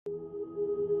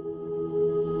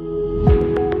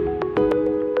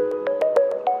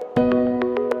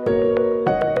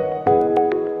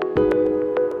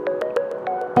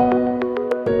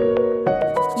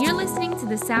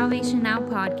Salvation Now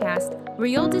podcast, where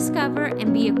you'll discover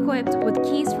and be equipped with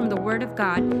keys from the Word of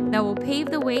God that will pave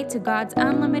the way to God's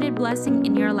unlimited blessing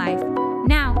in your life.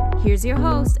 Now, here's your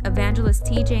host, Evangelist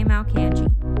TJ Malcanji.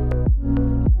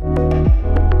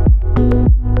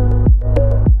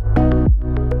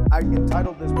 I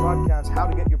entitled this broadcast, How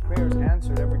to Get Your Prayers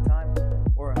Answered Every Time,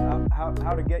 or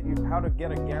how to get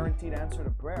a guaranteed answer to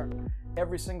prayer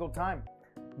every single time.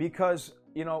 Because,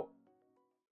 you know,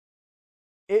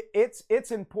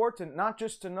 it's important not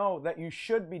just to know that you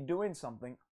should be doing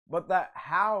something, but that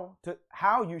how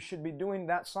you should be doing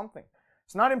that something.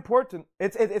 It's not important.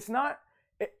 It's not,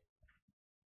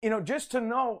 just to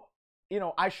know,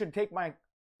 I should take my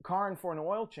car in for an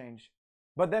oil change,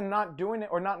 but then not doing it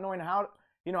or not knowing how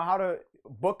to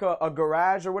book a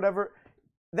garage or whatever.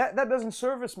 That doesn't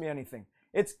service me anything.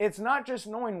 It's not just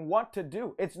knowing what to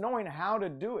do. It's knowing how to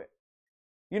do it.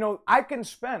 I can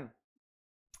spend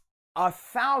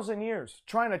 1,000 years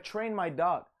trying to train my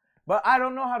dog, but I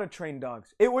don't know how to train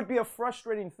dogs. It would be a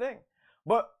frustrating thing.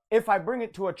 But if I bring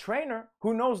it to a trainer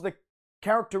who knows the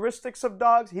characteristics of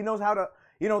dogs, he knows how to,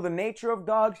 the nature of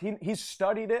dogs, he's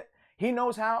studied it, he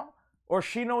knows how, or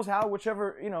she knows how,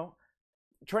 whichever,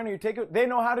 trainer you take it, they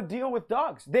know how to deal with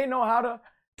dogs. They know how to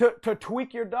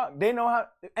tweak your dog. They know how,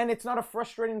 and it's not a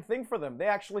frustrating thing for them. They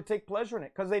actually take pleasure in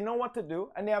it because they know what to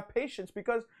do and they have patience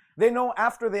because they know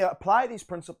after they apply these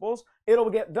principles, it'll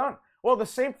get done. Well, the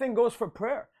same thing goes for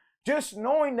prayer. Just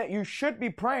knowing that you should be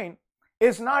praying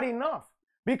is not enough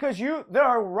because there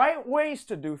are right ways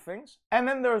to do things and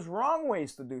then there's wrong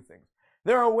ways to do things.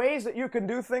 There are ways that you can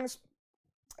do things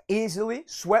easily,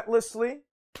 sweatlessly.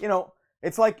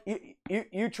 It's like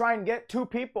you try and get two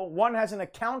people. One has an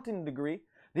accounting degree.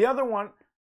 The other one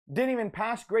didn't even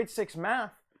pass grade 6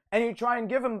 math. And you try and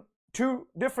give them two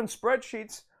different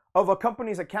spreadsheets of a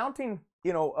company's accounting,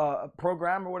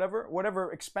 program or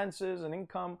whatever expenses and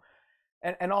income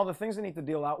and all the things they need to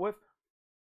deal out with.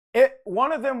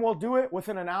 One of them will do it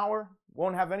within an hour,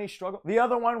 won't have any struggle. The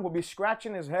other one will be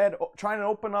scratching his head, trying to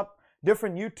open up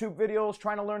different YouTube videos,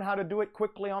 trying to learn how to do it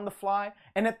quickly on the fly.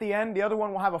 And at the end, the other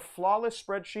one will have a flawless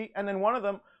spreadsheet. And then one of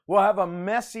them will have a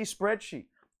messy spreadsheet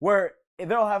where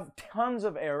they'll have tons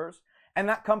of errors. And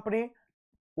that company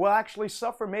will actually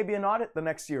suffer maybe an audit the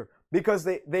next year because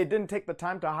they didn't take the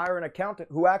time to hire an accountant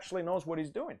who actually knows what he's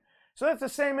doing. So that's the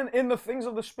same in the things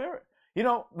of the Spirit.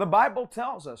 The Bible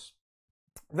tells us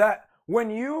that when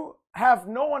you have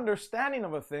no understanding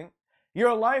of a thing,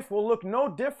 your life will look no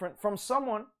different from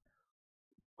someone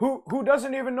who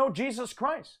doesn't even know Jesus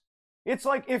Christ. It's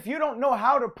like if you don't know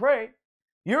how to pray,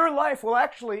 your life will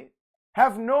actually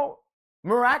have no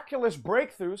miraculous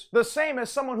breakthroughs, the same as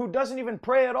someone who doesn't even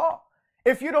pray at all.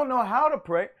 If you don't know how to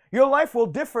pray, your life will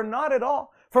differ not at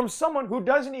all from someone who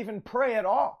doesn't even pray at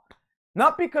all.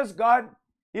 Not because God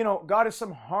is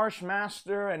some harsh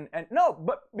master and no,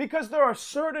 but because there are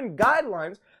certain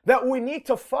guidelines that we need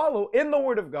to follow in the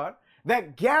Word of God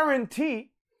that guarantee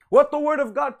what the Word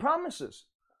of God promises.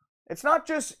 It's not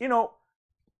just,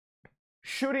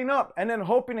 shooting up and then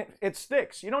hoping it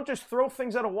sticks. You don't just throw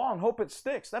things at a wall and hope it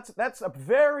sticks. That's a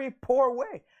very poor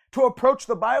way to approach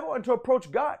the Bible and to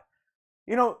approach God.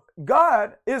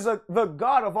 God is the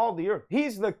God of all the earth.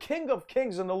 He's the King of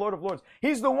kings and the Lord of lords.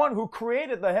 He's the one who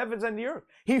created the heavens and the earth.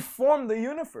 He formed the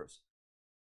universe.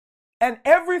 And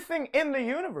everything in the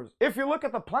universe, if you look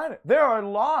at the planet, there are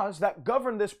laws that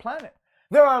govern this planet.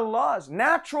 There are laws,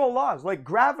 natural laws like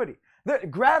gravity.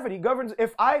 Gravity governs,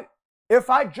 if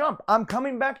I jump, I'm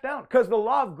coming back down because the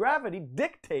law of gravity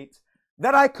dictates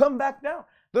that I come back down.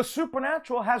 The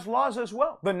supernatural has laws as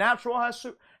well. The natural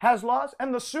has laws,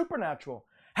 and the supernatural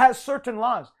has certain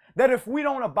laws that if we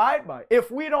don't abide by,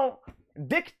 if we don't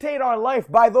dictate our life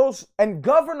by those and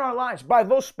govern our lives by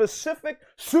those specific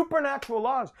supernatural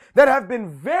laws that have been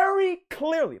very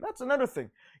clearly, that's another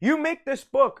thing. You make this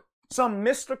book some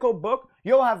mystical book,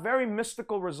 you'll have very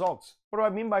mystical results. What do I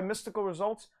mean by mystical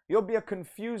results? You'll be a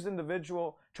confused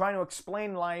individual trying to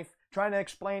explain life, trying to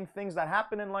explain things that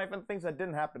happen in life and things that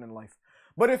didn't happen in life.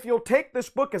 But if you'll take this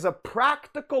book as a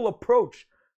practical approach,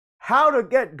 how to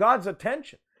get God's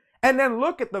attention, and then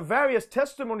look at the various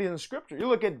testimonies in Scripture. You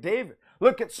look at David,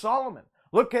 look at Solomon,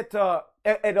 look at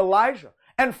Elijah,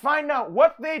 and find out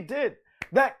what they did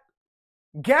that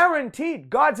guaranteed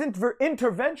God's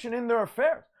intervention in their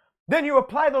affairs. Then you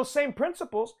apply those same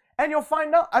principles and you'll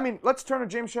find out. Let's turn to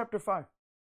James chapter 5.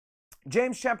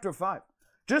 James chapter 5.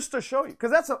 Just to show you,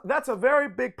 because that's a very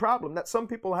big problem that some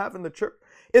people have in the church,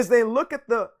 is they look at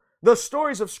the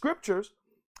stories of Scripture,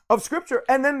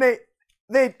 and then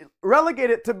they relegate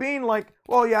it to being like,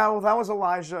 that was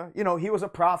Elijah, he was a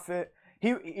prophet.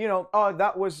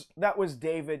 That was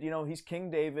David, he's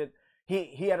King David.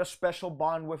 he had a special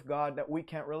bond with God that we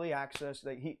can't really access,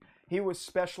 that he was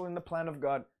special in the plan of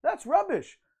God. That's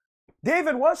rubbish.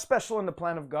 David was special in the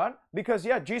plan of God because,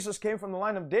 yeah, Jesus came from the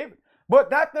line of David. But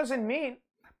that doesn't mean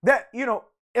that,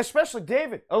 especially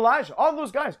David, Elijah, all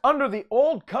those guys under the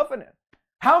old covenant.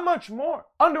 How much more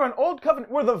under an old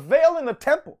covenant where the veil in the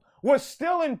temple was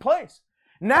still in place?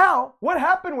 Now, what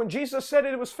happened when Jesus said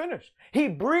it was finished? He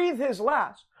breathed his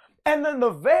last, and then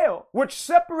the veil which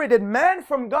separated man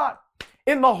from God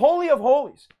in the Holy of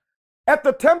Holies at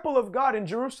the temple of God in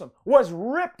Jerusalem was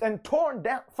ripped and torn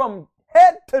down from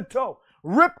head to toe,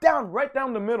 ripped down right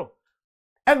down the middle.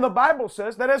 And the Bible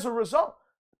says that as a result,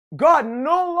 God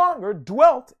no longer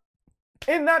dwelt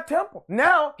in that temple.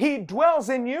 Now he dwells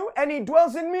in you and he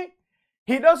dwells in me.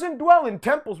 He doesn't dwell in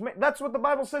temples. That's what the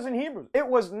Bible says in Hebrews. It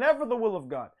was never the will of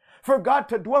God for God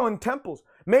to dwell in temples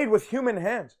made with human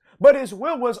hands. But his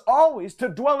will was always to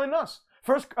dwell in us.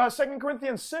 2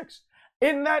 Corinthians 6.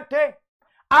 In that day,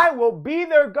 I will be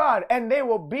their God and they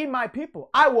will be my people.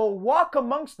 I will walk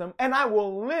amongst them and I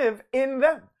will live in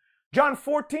them. John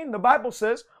 14, the Bible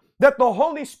says that the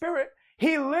Holy Spirit,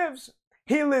 He lives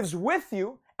with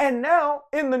you. And now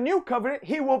in the new covenant,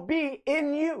 he will be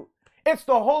in you. It's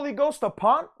the Holy Ghost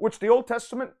upon, which the Old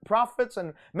Testament prophets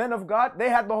and men of God, they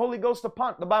had the Holy Ghost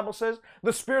upon. The Bible says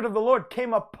the Spirit of the Lord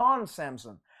came upon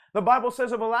Samson. The Bible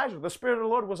says of Elijah, the Spirit of the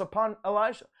Lord was upon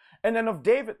Elijah. And then of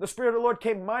David, the Spirit of the Lord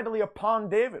came mightily upon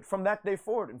David from that day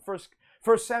forward in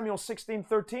 1 Samuel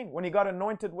 16:13 when he got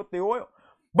anointed with the oil.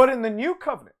 But in the new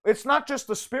covenant, it's not just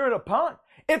the Spirit upon,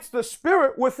 it's the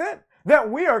Spirit within, that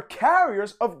we are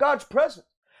carriers of God's presence,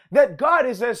 that God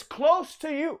is as close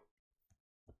to you.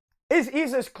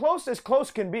 He's as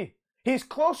close can be. He's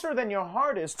closer than your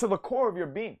heart is to the core of your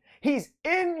being. He's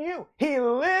in you. He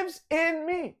lives in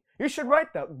me. You should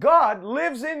write that. God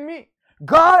lives in me.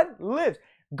 God lives.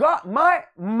 God,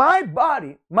 my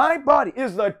body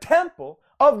is the temple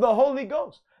of the Holy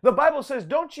Ghost. The Bible says,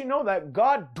 don't you know that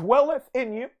God dwelleth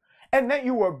in you and that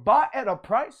you were bought at a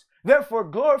price? Therefore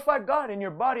glorify God in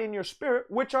your body and your spirit,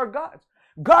 which are God's.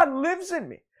 God lives in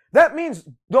me. That means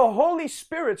the Holy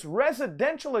Spirit's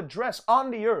residential address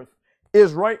on the earth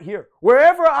is right here.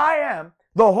 Wherever I am,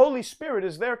 the Holy Spirit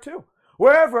is there too.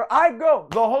 Wherever I go,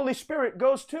 the Holy Spirit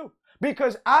goes too.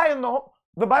 Because I am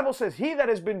the Bible says, he that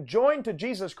has been joined to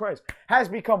Jesus Christ has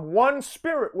become one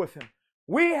spirit with him.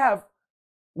 We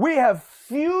have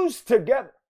fused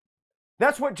together.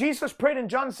 That's what Jesus prayed in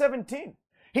John 17.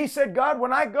 He said, God,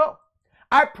 when I go,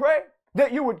 I pray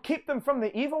that you would keep them from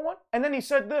the evil one. And then he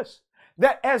said this,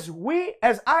 that as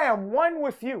I am one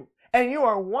with you and you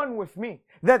are one with me,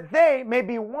 that they may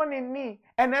be one in me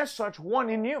and as such one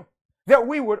in you, that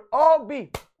we would all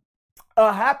be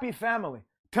a happy family,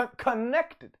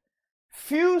 connected,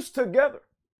 fused together.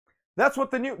 That's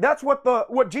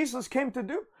what Jesus came to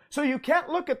do. So you can't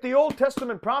look at the Old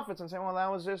Testament prophets and say, well, that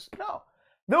was just, no.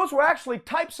 Those were actually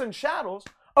types and shadows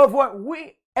of what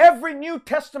every New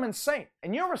Testament saint,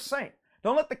 and you're a saint.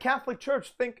 Don't let the Catholic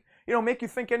Church make you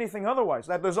think anything otherwise,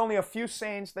 that there's only a few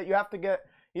saints that you have to get,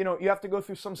 you have to go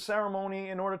through some ceremony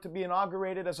in order to be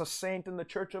inaugurated as a saint in the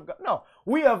Church of God. No,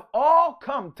 we have all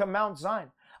come to Mount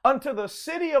Zion, unto the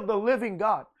city of the living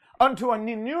God, unto an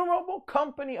innumerable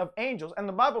company of angels. And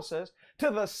the Bible says,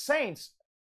 to the saints,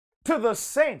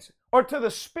 or to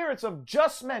the spirits of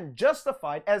just men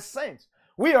justified as saints.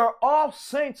 We are all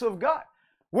saints of God.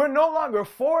 We're no longer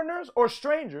foreigners or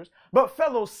strangers, but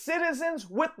fellow citizens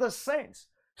with the saints.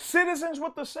 Citizens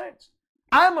with the saints.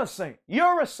 I'm a saint.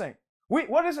 You're a saint.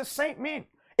 What does a saint mean?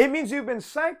 It means you've been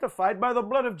sanctified by the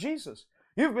blood of Jesus.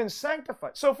 You've been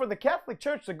sanctified. So for the Catholic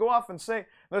Church to go off and say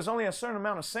there's only a certain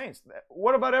amount of saints,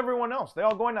 what about everyone else? They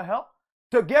all going to hell?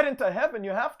 To get into heaven,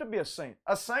 you have to be a saint,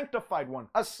 a sanctified one,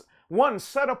 one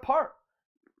set apart.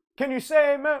 Can you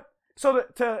say amen? So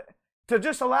to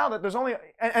just allow that there's only,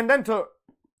 and then to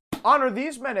honor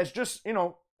these men as just,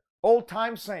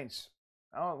 old-time saints.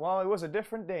 Oh, well, it was a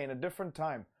different day and a different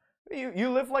time. You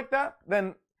live like that,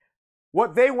 then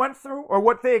what they went through or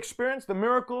what they experienced, the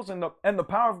miracles and the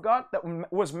power of God that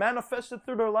was manifested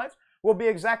through their lives will be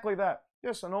exactly that.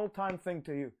 Just an old-time thing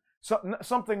to you.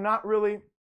 Something not really,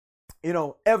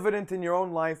 evident in your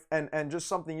own life and just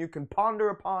something you can ponder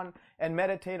upon and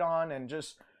meditate on and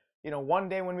just, one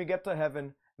day when we get to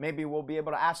heaven, maybe we'll be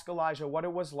able to ask Elijah what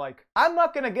it was like. I'm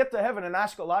not going to get to heaven and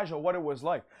ask Elijah what it was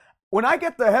like. When I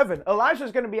get to heaven,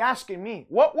 Elijah's going to be asking me,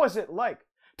 what was it like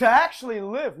to actually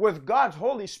live with God's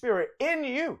Holy Spirit in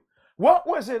you? What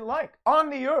was it like on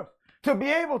the earth to be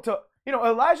able to,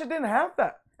 Elijah didn't have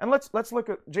that. And let's look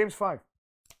at James 5.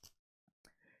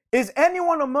 Is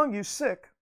anyone among you sick?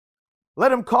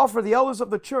 Let him call for the elders of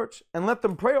the church and let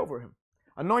them pray over him,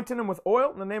 anointing him with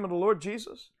oil in the name of the Lord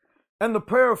Jesus. And the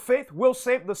prayer of faith will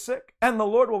save the sick, and the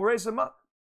Lord will raise him up.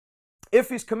 If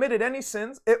he's committed any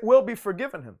sins, it will be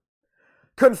forgiven him.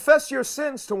 Confess your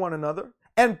sins to one another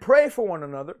and pray for one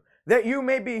another that you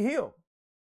may be healed.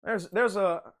 There's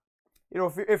a,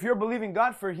 if you're believing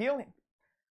God for healing,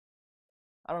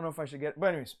 I don't know if I should get it, but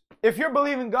anyways, if you're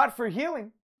believing God for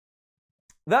healing,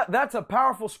 that's a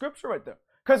powerful scripture right there,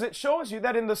 because it shows you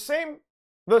that in the same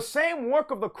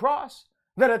work of the cross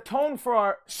that atoned for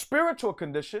our spiritual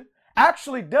condition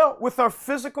actually dealt with our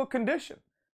physical condition.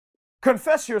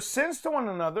 Confess your sins to one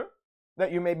another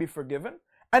that you may be forgiven,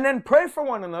 and then pray for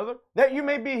one another that you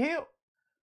may be healed.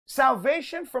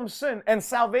 Salvation from sin and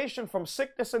salvation from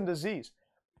sickness and disease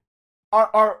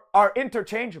are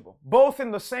interchangeable, both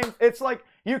in the same. It's like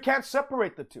you can't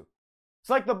separate the two. It's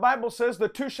like the Bible says, the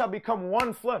two shall become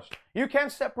one flesh. You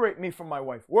can't separate me from my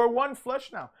wife. We're one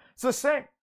flesh now. It's the same.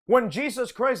 When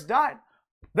Jesus Christ died,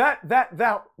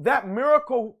 that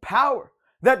miracle power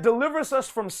that delivers us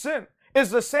from sin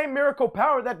is the same miracle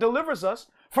power that delivers us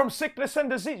from sickness and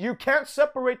disease. You can't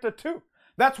separate the two.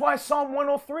 That's why Psalm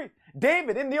 103,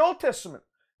 David in the Old Testament,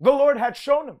 the Lord had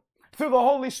shown him through the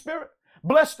Holy Spirit.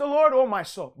 Bless the Lord, O my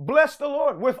soul. Bless the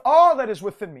Lord with all that is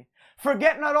within me.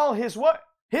 Forget not all his what?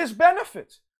 His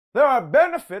benefits. There are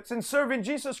benefits in serving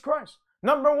Jesus Christ.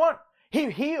 Number one,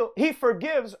 he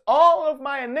forgives all of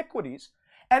my iniquities.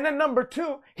 And then number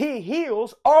two, he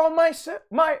heals all my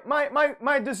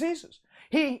diseases.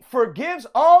 He forgives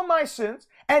all my sins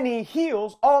and he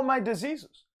heals all my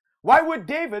diseases. Why would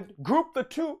David group the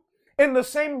two in the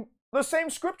same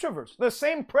scripture verse, the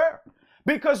same prayer?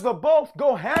 Because the both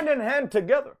go hand in hand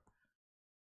together.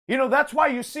 That's why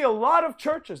you see a lot of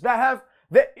churches that have,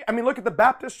 look at the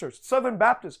Baptist church. Southern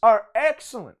Baptists are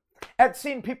excellent at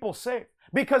seeing people saved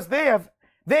because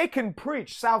they can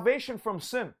preach salvation from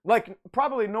sin like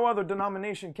probably no other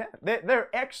denomination can. They're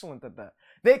excellent at that.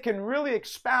 They can really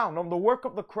expound on the work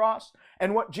of the cross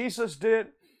and what Jesus did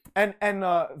and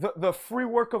the free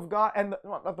work of God, and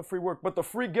not the free work, but the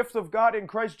free gift of God in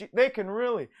Christ Jesus. They can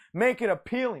really make it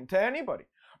appealing to anybody.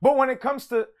 But when it comes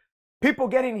to people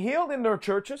getting healed in their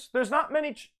churches, there's not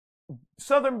many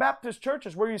Southern Baptist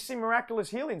churches where you see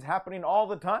miraculous healings happening all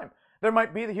the time. There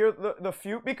might be here the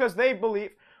few, because they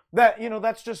believe that,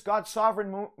 that's just God's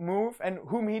sovereign move, and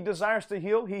whom he desires to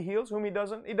heal, he heals. Whom he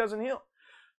doesn't heal.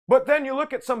 But then you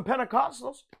look at some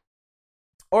Pentecostals,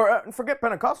 or forget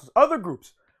Pentecostals, other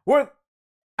groups, where,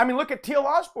 look at T.L.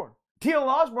 Osborne. T.L.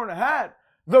 Osborne had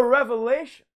the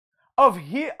revelation of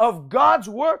God's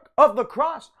work of the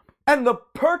cross and the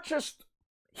purchased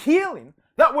healing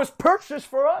that was purchased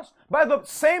for us by the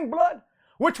same blood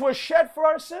which was shed for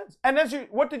our sins. And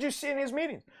what did you see in his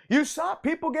meetings? You saw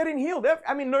people getting healed.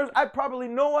 I probably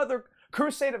no other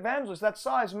crusade evangelist that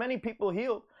saw as many people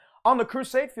healed on the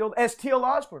crusade field as T.L.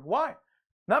 Osborne. Why?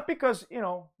 Not because,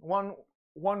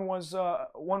 one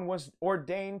was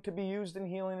ordained to be used in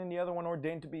healing and the other one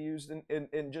ordained to be used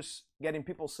in just getting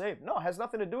people saved. No, it has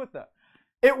nothing to do with that.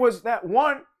 It was that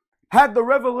one had the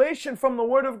revelation from the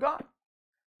Word of God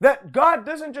that God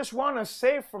doesn't just want us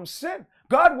saved from sin.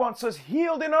 God wants us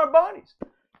healed in our bodies.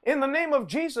 In the name of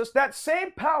Jesus, that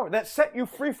same power that set you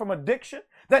free from addiction,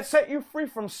 that set you free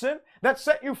from sin, that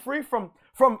set you free from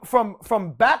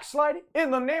backsliding,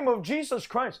 in the name of Jesus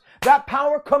Christ, that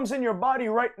power comes in your body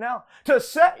right now to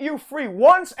set you free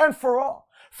once and for all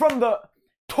from the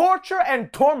torture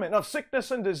and torment of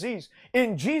sickness and disease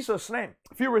in Jesus' name.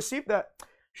 If you receive that,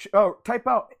 type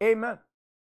out amen.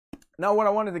 Now what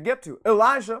I wanted to get to,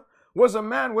 Elijah was a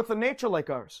man with a nature like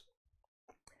ours.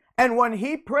 And when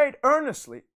he prayed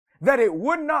earnestly that it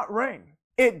would not rain,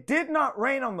 it did not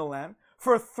rain on the land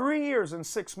for 3 years and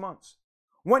 6 months.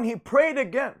 When he prayed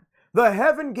again, the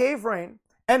heaven gave rain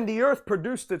and the earth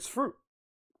produced its fruit.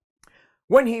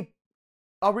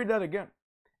 I'll read that again.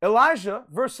 Elijah,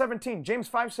 verse 17, James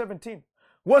 5:17,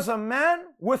 was a man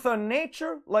with a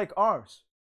nature like ours.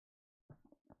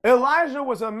 Elijah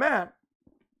was a man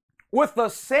with the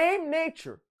same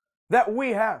nature that we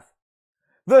have.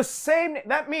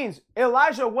 That means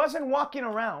Elijah wasn't walking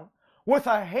around with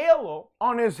a halo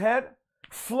on his head,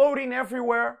 floating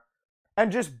everywhere,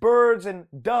 and just birds and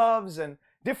doves and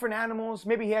different animals.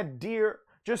 Maybe he had deer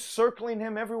just circling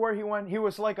him everywhere he went. He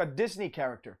was like a Disney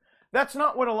character. That's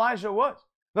not what Elijah was.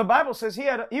 The Bible says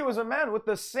he was a man with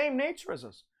the same nature as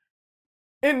us.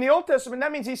 In the Old Testament,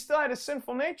 that means he still had a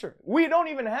sinful nature. We don't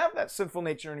even have that sinful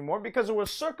nature anymore because it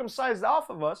was circumcised off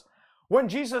of us when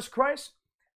Jesus Christ,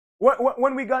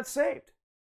 when we got saved.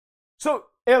 So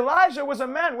Elijah was a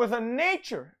man with a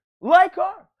nature like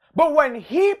ours. But when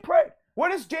he prayed,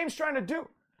 what is James trying to do?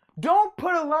 Don't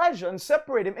put Elijah and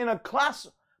separate him in a class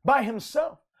by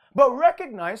himself, but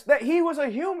recognized that he was a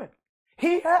human.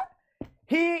 He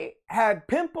had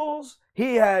pimples,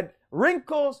 he had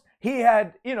wrinkles, he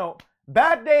had,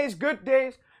 bad days, good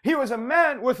days. He was a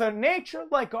man with a nature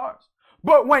like ours.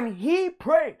 But when he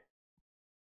prayed,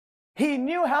 he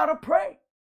knew how to pray.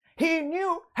 He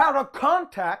knew how to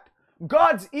contact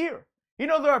God's ear.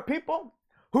 There are people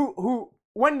who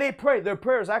when they pray, their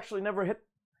prayers actually never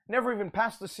even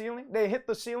pass the ceiling. They hit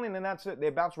the ceiling and that's it. They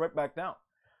bounce right back down.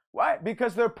 Why?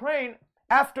 Because they're praying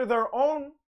after their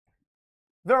own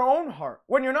heart.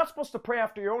 When you're not supposed to pray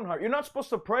after your own heart. You're not supposed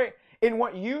to pray in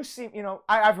what you see.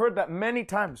 I've heard that many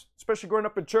times, especially growing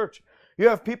up in church. You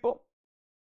have people,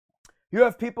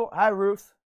 hi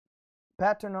Ruth,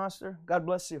 Paternoster, God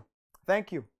bless you.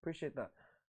 Thank you, appreciate that.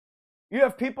 You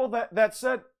have people that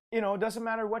said, it doesn't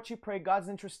matter what you pray, God's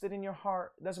interested in your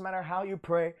heart. It doesn't matter how you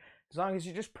pray, as long as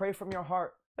you just pray from your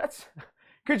heart.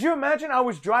 Could you imagine I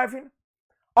was driving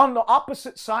on the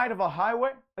opposite side of a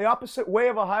highway, the opposite way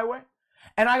of a highway,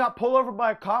 and I got pulled over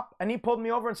by a cop, and he pulled me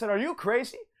over and said, "Are you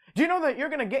crazy? Do you know that you're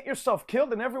going to get yourself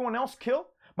killed and everyone else killed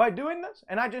by doing this?"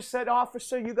 And I just said,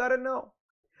 "Officer, you got to know.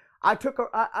 I took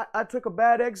a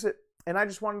bad exit, and I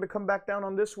just wanted to come back down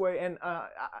on this way, and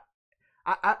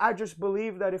I just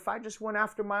believe that if I just went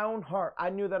after my own heart, I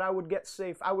knew that I would get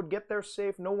safe. I would get there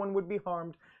safe. No one would be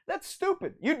harmed." That's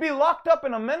stupid. You'd be locked up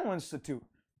in a mental institute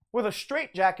with a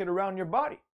straitjacket around your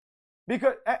body,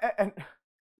 because and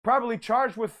probably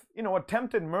charged with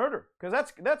attempted murder,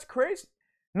 because that's crazy.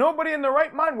 Nobody in their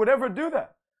right mind would ever do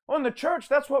that. Well, in the church,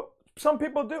 that's what some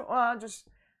people do.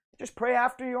 Just pray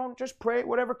after your own. Just pray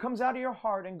whatever comes out of your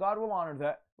heart, and God will honor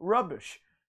that. Rubbish.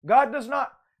 God does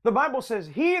not. The Bible says,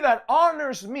 "He that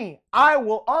honors me, I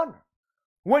will honor."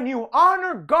 When you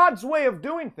honor God's way of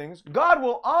doing things, God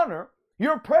will honor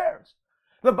your prayers.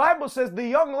 The Bible says the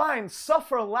young lions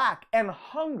suffer lack and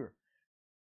hunger.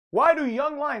 Why do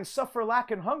young lions suffer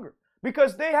lack and hunger?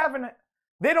 Because they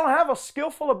don't have a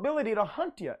skillful ability to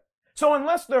hunt yet. So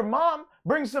unless their mom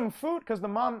brings them food, because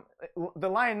the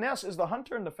lioness is the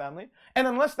hunter in the family, and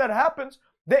unless that happens,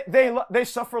 they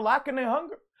suffer lack and they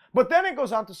hunger. But then it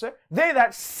goes on to say, they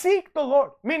that seek the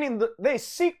Lord, meaning they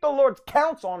seek the Lord's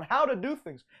counsel on how to do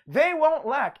things, they won't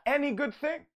lack any good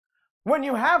thing. When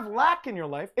you have lack in your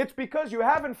life, it's because you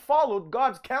haven't followed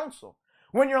God's counsel.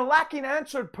 When you're lacking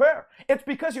answered prayer, it's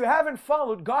because you haven't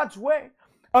followed God's way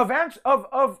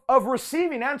of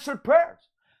receiving answered prayers.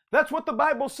 That's what the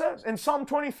Bible says in Psalm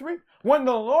 23. When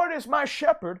the Lord is my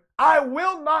shepherd, I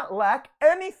will not lack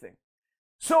anything.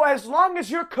 So as long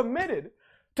as you're committed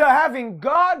to having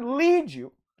God lead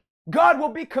you, God will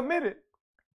be committed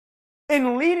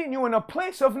in leading you in a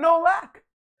place of no lack.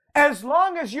 As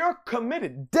long as you're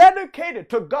committed, dedicated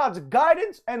to God's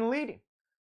guidance and leading,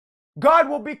 God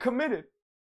will be committed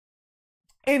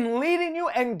in leading you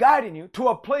and guiding you to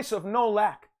a place of no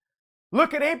lack.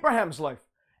 Look at Abraham's life.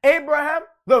 Abraham,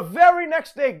 the very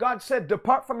next day, God said,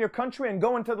 "Depart from your country and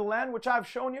go into the land which I've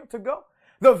shown you to go."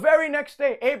 The very next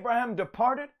day, Abraham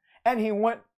departed and he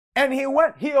went.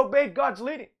 He obeyed God's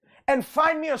leading. And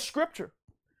find me a scripture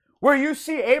where you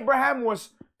see Abraham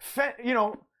was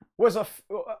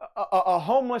a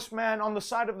homeless man on the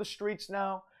side of the streets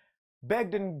now,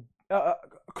 begged and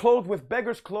clothed with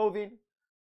beggar's clothing,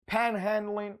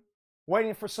 panhandling,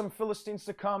 waiting for some Philistines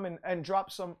to come and drop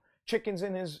some chickens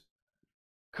in his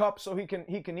cup so he can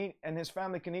eat and his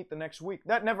family can eat the next week.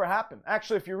 That never happened.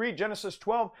 Actually, if you read Genesis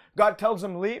 12, God tells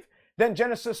him leave. Then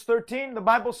Genesis 13, the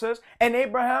Bible says, "And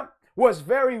Abraham was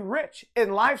very rich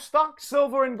in livestock,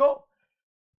 silver and gold."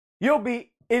 You'll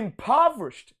be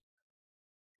impoverished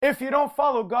if you don't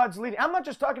follow God's leading. I'm not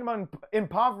just talking about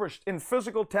impoverished in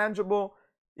physical, tangible,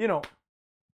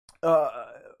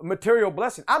 material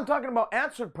blessing. I'm talking about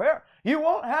answered prayer. You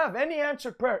won't have any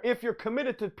answered prayer if you're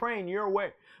committed to praying your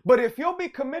way. But if you'll be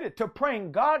committed to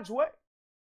praying God's way,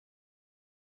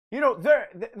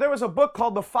 there was a book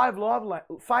called The Five Love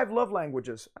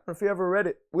Languages. I don't know if you ever read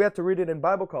it. We had to read it in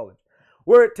Bible college,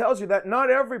 where it tells you that not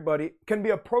everybody can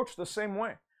be approached the same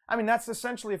way. I mean, that's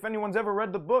essentially, if anyone's ever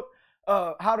read the book,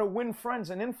 How to Win Friends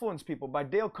and Influence People by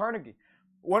Dale Carnegie.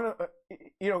 One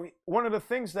of the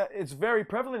things that is very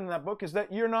prevalent in that book is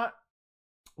that you're not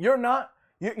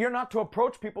to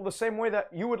approach people the same way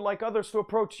that you would like others to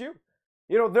approach you.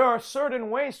 There are certain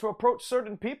ways to approach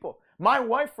certain people. My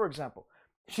wife, for example,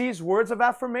 she's words of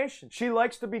affirmation. She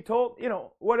likes to be told,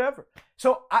 whatever.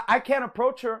 So I can't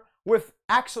approach her with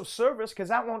acts of service because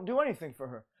that won't do anything for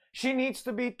her. She needs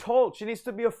to be told. She needs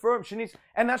to be affirmed.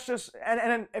 And that's just,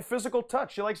 and a physical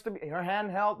touch. She likes to be, her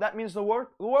hand held. That means the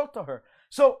world to her.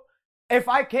 So if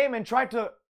I came and tried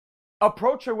to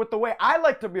approach her with the way I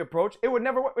like to be approached, it would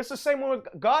never work. It's the same way with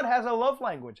God. Has a love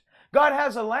language. God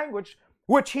has a language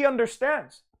which he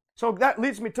understands. So that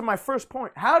leads me to my first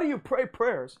point. How do you pray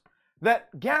prayers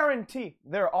that guarantee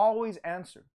they're always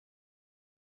answered?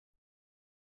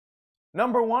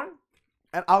 Number one,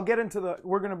 and I'll get into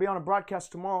we're going to be on a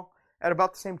broadcast tomorrow at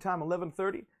about the same time,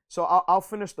 11:30. So I'll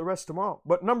finish the rest tomorrow.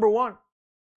 But number one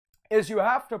is you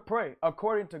have to pray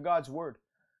according to God's word.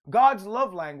 God's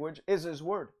love language is his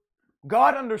word.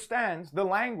 God understands the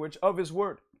language of his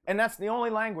word. And that's the only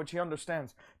language he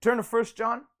understands. Turn to 1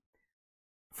 John.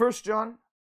 1 John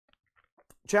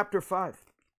chapter 5.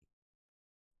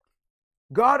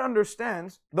 God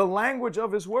understands the language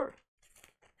of his word.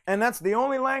 And that's the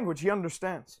only language he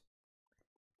understands.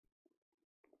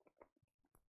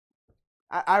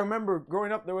 I remember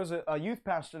growing up, there was a youth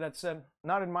pastor that said,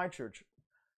 not in my church,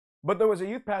 but there was a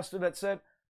youth pastor that said,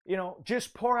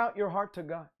 just pour out your heart to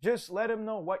God. Just let him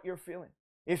know what you're feeling.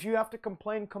 If you have to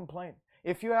complain, complain.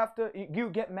 If you have to, you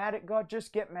get mad at God,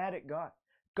 just get mad at God.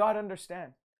 God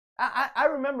understands. I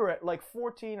remember at like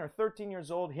 14 or 13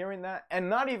 years old hearing that and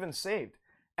not even saved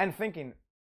and thinking,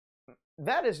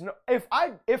 that is no, if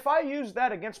I used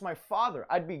that against my father,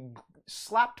 I'd be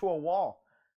slapped to a wall.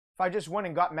 If I just went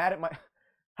and got mad at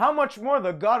how much more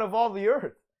the God of all the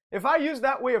earth? If I used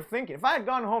that way of thinking, if I had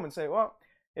gone home and say, well,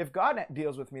 if God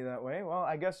deals with me that way, well,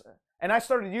 I guess, and I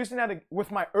started using that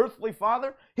with my earthly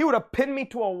father, he would have pinned me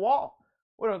to a wall,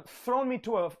 would have thrown me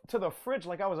to the fridge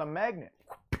like I was a magnet.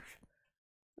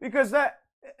 Because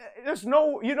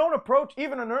you don't approach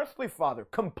even an earthly father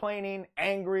complaining,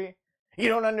 angry, you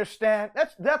don't understand.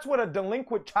 That's what a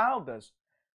delinquent child does.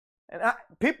 And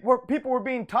people were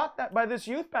being taught that by this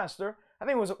youth pastor. I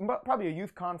think it was probably a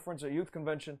youth conference or youth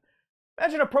convention.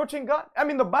 Imagine approaching God. I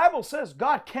mean, the Bible says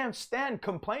God can't stand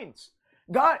complaints.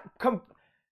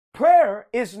 Prayer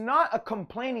is not a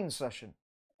complaining session.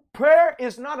 Prayer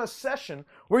is not a session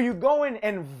where you go in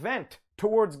and vent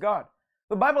towards God.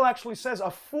 The Bible actually says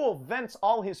a fool vents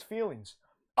all his feelings.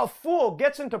 A fool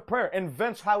gets into prayer and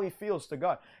vents how he feels to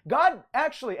God. God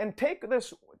actually, and take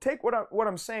what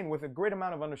I'm saying with a great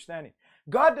amount of understanding.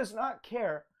 God does not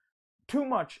care too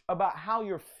much about how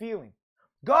you're feeling.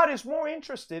 God is more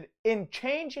interested in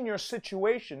changing your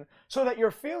situation so that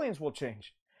your feelings will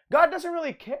change. God doesn't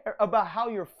really care about how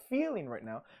you're feeling right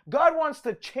now. God wants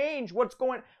to change what's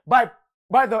going by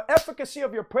the efficacy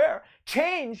of your prayer,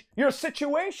 change your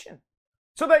situation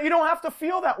so that you don't have to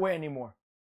feel that way anymore.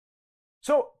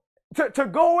 So to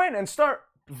go in and start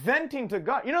venting to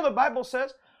God. The Bible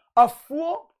says a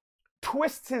fool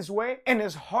twists his way and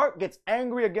his heart gets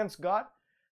angry against God.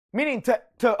 Meaning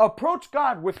to approach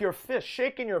God with your fist,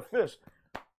 shaking your fist.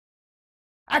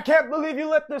 I can't believe you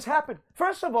let this happen.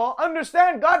 First of all,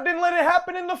 understand God didn't let it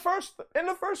happen in the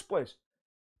first place.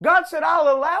 God said,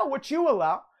 I'll allow what you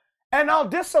allow, and I'll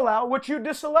disallow what you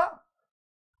disallow.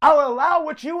 I'll allow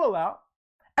what you allow,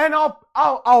 and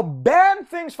I'll ban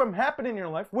things from happening in your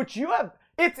life, which you have.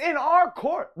 It's in our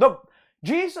court.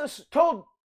 Jesus told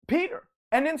Peter,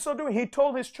 and in so doing, he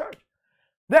told his church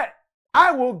that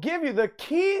I will give you the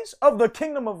keys of the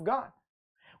kingdom of God.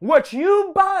 What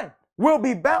you bind will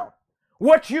be bound.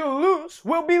 What you loose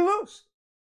will be loose.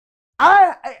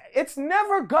 It's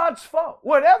never God's fault.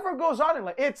 Whatever goes on in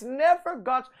life, it's never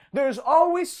God's. There's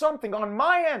always something on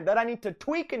my end that I need to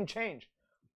tweak and change.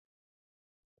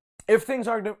 If things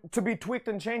are to be tweaked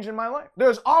and changed in my life,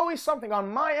 there's always something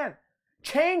on my end.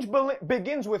 Change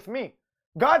begins with me.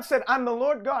 God said, I'm the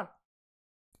Lord God,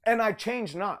 and I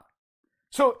change not.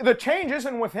 So the change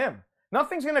isn't with him.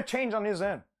 Nothing's going to change on his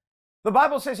end. The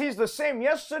Bible says he's the same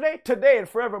yesterday, today, and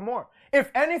forevermore. If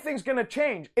anything's going to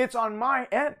change, it's on my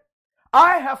end.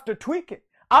 I have to tweak it.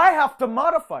 I have to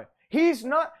modify it. He's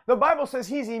not, the Bible says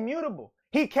he's immutable.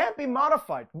 He can't be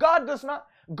modified. God does not.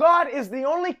 God is the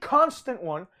only constant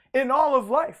one in all of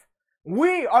life.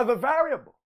 We are the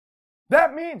variable.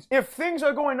 That means if things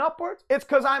are going upwards, it's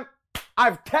because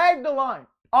I've tagged along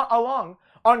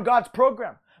on God's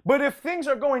program. But if things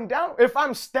are going down, if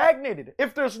I'm stagnated,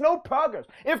 if there's no progress,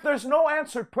 if there's no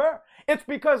answered prayer, it's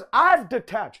because I've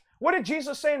detached. What did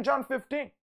Jesus say in John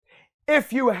 15?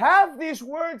 If you have these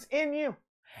words in you,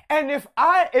 and if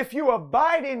you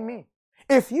abide in me,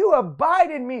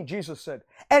 Jesus said,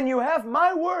 and you have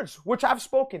my words, which I've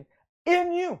spoken,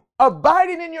 in you,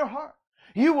 abiding in your heart,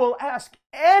 you will ask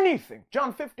anything,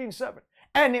 John 15:7,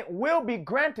 and it will be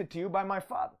granted to you by my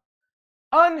Father.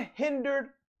 Unhindered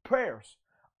prayers.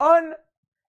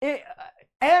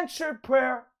 Answered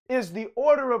prayer is the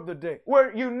order of the day,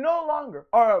 where you no longer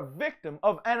are a victim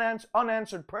of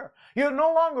unanswered prayer. You're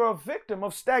no longer a victim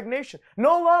of stagnation,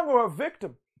 no longer a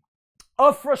victim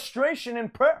of frustration in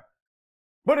prayer.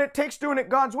 But it takes doing it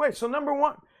God's way. So number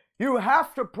one, you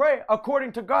have to pray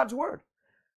according to God's word.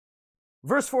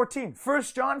 Verse 14, 1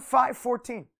 John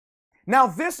 5:14. Now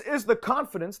this is the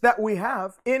confidence that we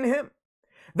have in him,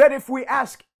 that if we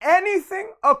ask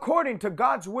anything according to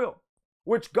God's will,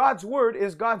 which God's word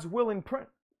is God's will in print.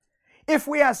 If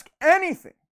we ask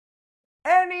anything,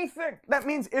 that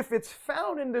means if it's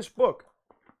found in this book,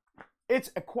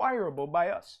 it's acquirable by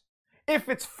us. If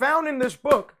it's found in this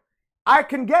book, I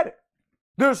can get it.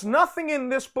 There's nothing in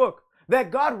this book that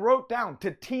God wrote down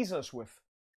to tease us with.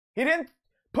 He didn't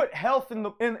put health in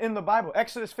the Bible.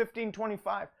 Exodus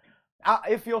 15:25.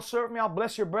 If you'll serve me, I'll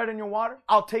bless your bread and your water.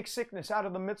 I'll take sickness out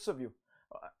of the midst of you.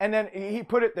 And then he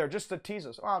put it there just to tease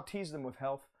us. Oh, I'll tease them with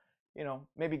health.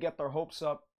 Maybe get their hopes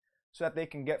up so that they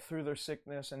can get through their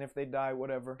sickness. And if they die,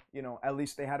 whatever, at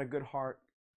least they had a good heart.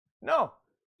 No,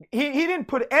 he didn't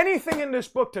put anything in this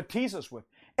book to tease us with.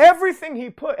 Everything he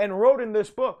put and wrote in this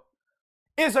book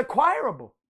is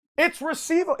acquirable. It's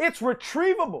receivable. It's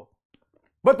retrievable.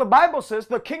 But the Bible says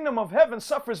the kingdom of heaven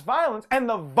suffers violence and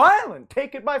the violent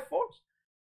take it by force.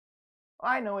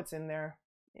 I know it's in there.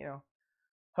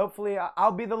 Hopefully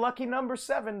I'll be the lucky number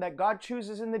 7 that God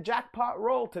chooses in the jackpot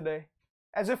roll today.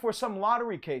 As if we're some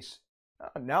lottery case.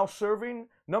 Now serving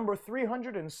number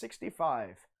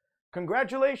 365.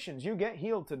 Congratulations, you get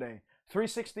healed today.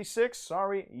 366,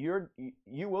 sorry,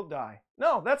 you will die.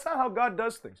 No, that's not how God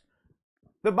does things.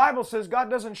 The Bible says God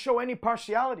doesn't show any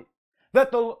partiality.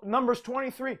 That the Numbers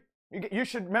 23, you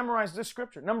should memorize this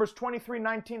scripture. Numbers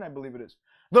 23:19, I believe it is.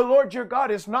 The Lord your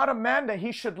God is not a man that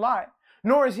he should lie,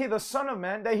 nor is he the son of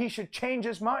man that he should change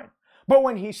his mind. But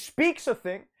when he speaks a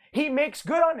thing, he makes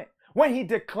good on it. When he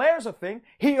declares a thing,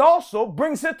 he also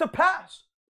brings it to pass.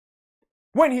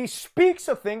 When he speaks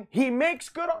a thing, he makes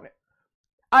good on it.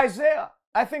 Isaiah,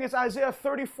 I think it's Isaiah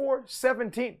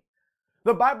 34:17.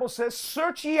 The Bible says,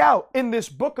 search ye out in this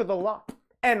book of the law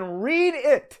and read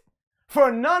it. For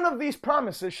none of these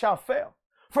promises shall fail.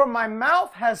 For my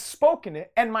mouth has spoken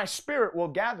it, and my spirit will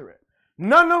gather it.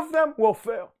 None of them will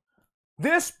fail.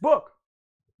 This book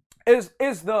is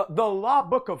the law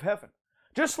book of heaven.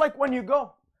 Just like when you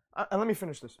go, and let me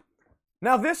finish this.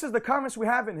 Now this is the confidence we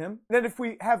have in him, that if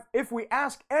we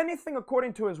ask anything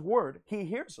according to his word, he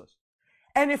hears us.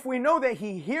 And if we know that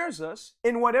he hears us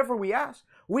in whatever we ask,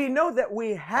 we know that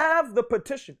we have the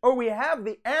petition, or we have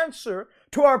the answer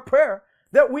to our prayer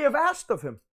that we have asked of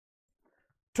him.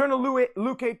 Turn to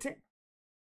Luke 18.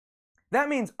 That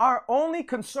means our only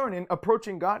concern in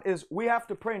approaching God is we have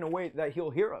to pray in a way that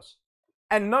he'll hear us.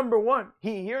 And number one,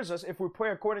 he hears us if we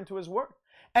pray according to his word.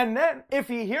 And then if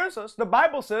he hears us, the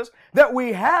Bible says that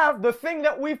we have the thing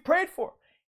that we've prayed for.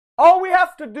 All we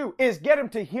have to do is get him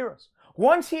to hear us.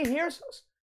 Once he hears us,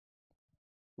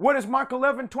 what does Mark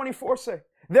 11:24 say?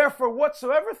 Therefore,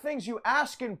 whatsoever things you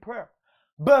ask in prayer,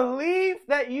 believe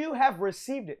that you have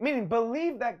received it. Meaning,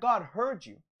 believe that God heard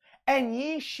you, and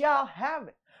ye shall have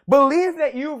it. Believe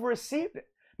that you've received it.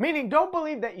 Meaning, don't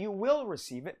believe that you will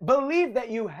receive it. Believe that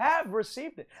you have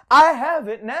received it. I have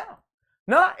it now.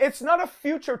 It's not a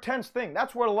future tense thing.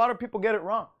 That's where a lot of people get it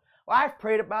wrong. Well, I've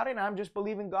prayed about it, and I'm just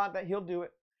believing God that he'll do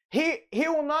it. He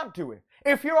will not do it.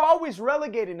 If you're always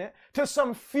relegating it to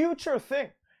some future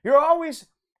thing, you're always,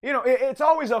 it's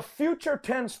always a future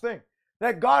tense thing.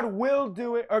 That God will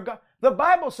do it, or God. The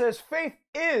Bible says faith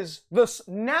is this.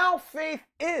 Now faith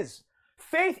is.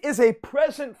 Faith is a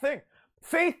present thing.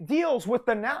 Faith deals with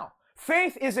the now.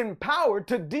 Faith is empowered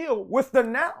to deal with the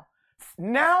now.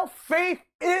 Now faith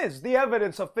is the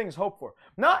evidence of things hoped for.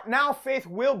 Not now faith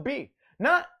will be.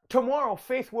 Not tomorrow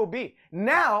faith will be.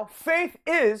 Now faith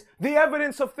is the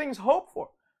evidence of things hoped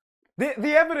for.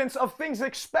 The evidence of things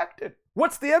expected.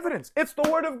 What's the evidence? It's the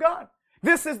Word of God.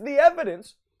 This is the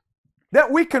evidence that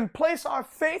we can place our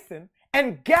faith in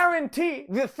and guarantee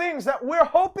the things that we're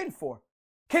hoping for.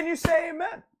 Can you say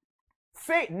amen?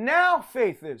 Faith, now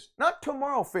faith is, not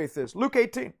tomorrow faith is. Luke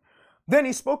 18. Then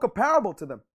he spoke a parable to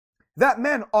them, that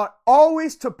men ought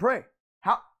always to pray.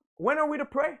 When are we to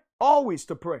pray? Always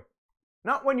to pray.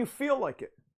 Not when you feel like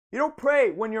it. You don't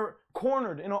pray when you're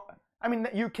cornered.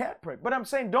 You can't pray. But I'm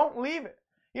saying don't leave it.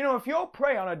 If you'll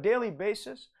pray on a daily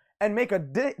basis, and make a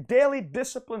daily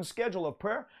disciplined schedule of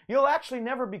prayer, you'll actually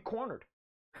never be cornered.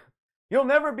 You'll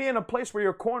never be in a place where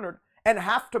you're cornered and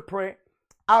have to pray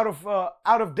out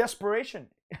of desperation.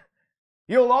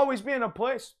 You'll always be in a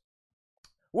place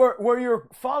where you're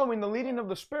following the leading of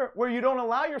the Spirit, where you don't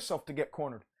allow yourself to get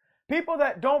cornered. People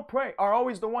that don't pray are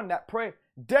always the one that pray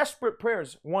desperate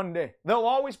prayers one day. They'll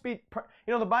always be,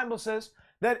 the Bible says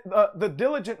that the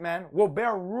diligent man will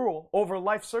bear rule over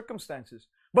life circumstances.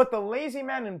 But the lazy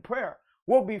man in prayer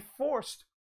will be forced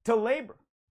to labor.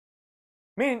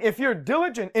 meaning if you're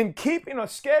diligent in keeping a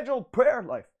scheduled prayer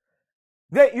life,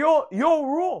 that you'll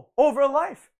rule over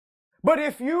life. But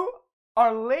if you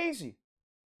are lazy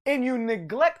and you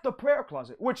neglect the prayer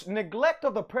closet, which neglect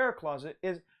of the prayer closet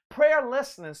is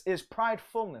prayerlessness, is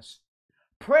pridefulness.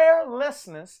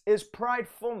 Prayerlessness is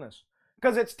pridefulness,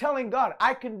 because it's telling God,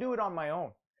 I can do it on my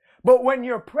own. But when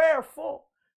you're prayerful,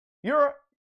 you're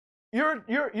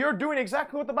doing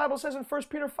exactly what the Bible says in 1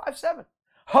 Peter 5:7.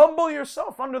 Humble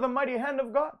yourself under the mighty hand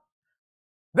of God,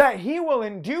 that He will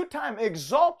in due time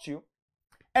exalt you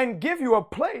and give you a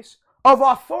place of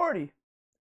authority.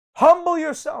 Humble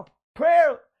yourself.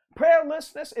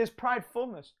 Prayerlessness is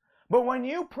pridefulness. But when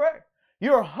you pray,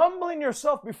 you're humbling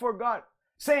yourself before God,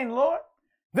 saying, Lord,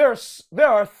 there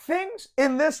are things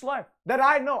in this life that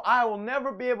I know I will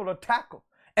never be able to tackle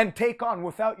and take on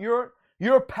without your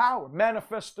power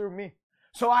manifest through me.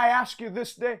 So I ask you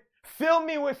this day, fill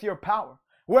me with your power.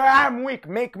 Where I'm weak,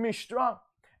 make me strong,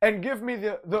 and give me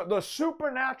the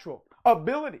supernatural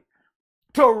ability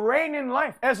to reign in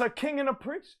life as a king and a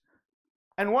priest.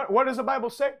 And what does the Bible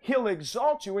say? He'll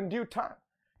exalt you in due time.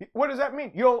 What does that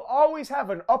mean? You'll always have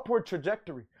an upward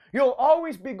trajectory. You'll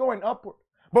always be going upward.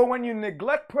 But when you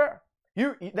neglect prayer,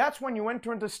 that's when you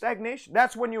enter into stagnation.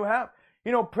 That's when you have,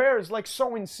 prayer is like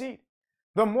sowing seed.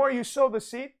 The more you sow the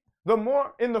seed, the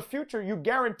more in the future you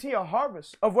guarantee a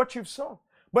harvest of what you've sown.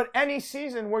 But any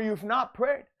season where you've not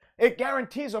prayed, it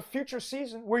guarantees a future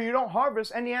season where you don't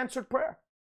harvest any answered prayer.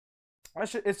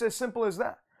 It's as simple as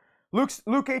that. Luke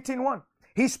 18:1.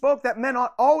 He spoke that men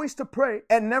ought always to pray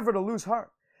and never to lose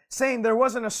heart, saying there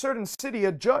was in a certain city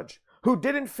a judge who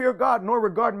didn't fear God nor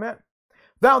regard men.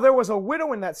 Now there was a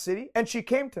widow in that city, and she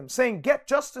came to him, saying, get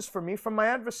justice for me from my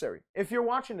adversary. If you're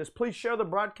watching this, please share the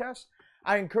broadcast.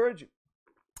 I encourage you.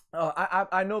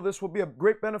 I know this will be a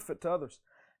great benefit to others.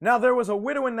 Now there was a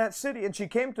widow in that city, and she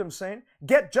came to him, saying,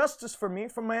 get justice for me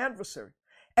from my adversary.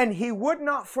 And he would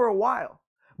not for a while.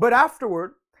 But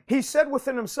afterward, he said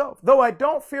within himself, though I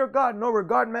don't fear God nor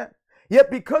regard men, yet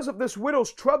because of this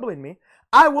widow's troubling me,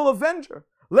 I will avenge her,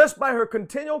 lest by her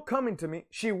continual coming to me,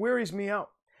 she wearies me out.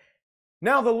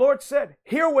 Now the Lord said,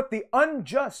 hear what the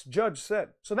unjust judge said.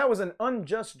 So that was an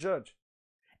unjust judge.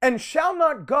 And shall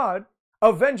not God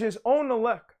avenge his own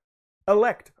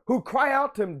elect, who cry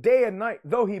out to him day and night,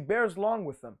 though he bears long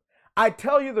with them? I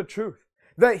tell you the truth,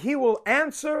 that he will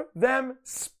answer them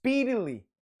speedily.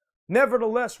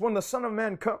 Nevertheless, when the Son of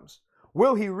Man comes,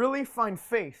 will he really find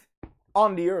faith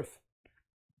on the earth?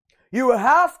 You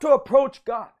have to approach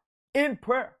God in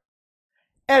prayer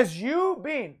as you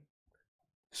being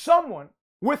someone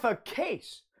with a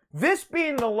case, this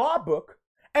being the law book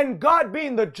and God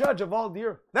being the judge of all the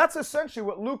earth. That's essentially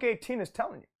what Luke 18 is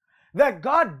telling you, that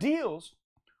God deals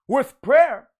with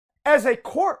prayer as a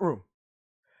courtroom.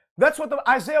 That's what the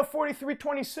Isaiah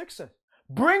 43:26 says.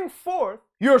 Bring forth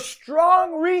your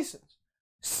strong reasons.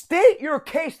 State your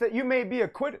case that you may be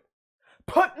acquitted.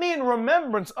 Put me in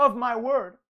remembrance of my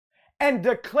word and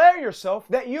declare yourself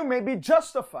that you may be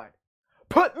justified.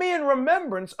 Put me in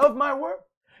remembrance of my word.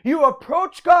 You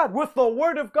approach God with the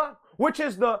word of God, which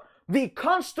is the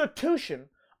constitution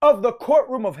of the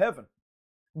courtroom of heaven.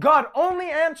 God only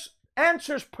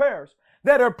answers prayers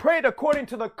that are prayed according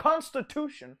to the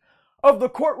constitution of the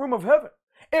courtroom of heaven.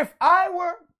 If I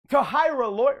were to hire a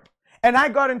lawyer and I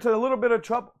got into a little bit of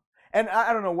trouble, and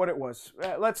I don't know what it was,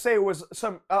 let's say it was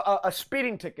a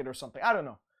speeding ticket or something, I don't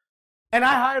know, and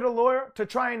I hired a lawyer to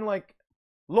try and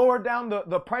lower down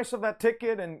the price of that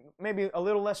ticket and maybe a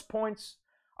little less points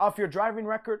off your driving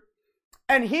record,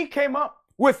 and he came up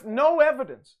with no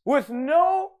evidence, with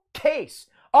no case.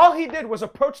 All he did was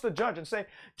approach the judge and say,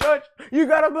 Judge, you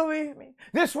gotta believe me.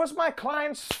 This was my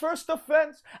client's first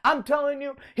offense. I'm telling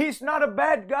you, he's not a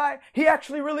bad guy. He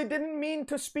actually really didn't mean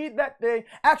to speed that day.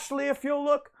 Actually, if you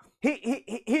look,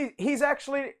 he's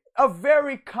actually a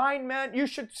very kind man. You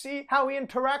should see how he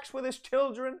interacts with his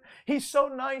children. He's so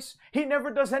nice. He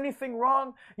never does anything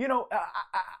wrong.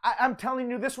 I'm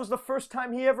telling you, this was the first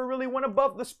time he ever really went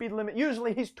above the speed limit.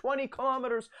 Usually he's 20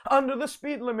 kilometers under the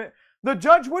speed limit. The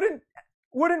judge wouldn't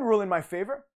rule in my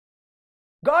favor.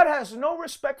 God has no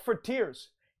respect for tears.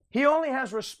 He only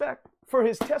has respect for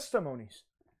his testimonies.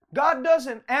 God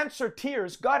doesn't answer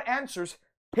tears. God answers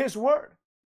his word.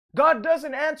 God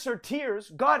doesn't answer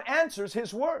tears. God answers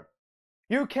his word.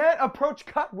 You can't approach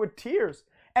God with tears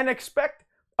and expect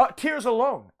tears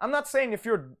alone. I'm not saying if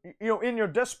you're in your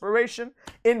desperation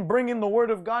in bringing the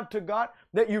word of God to God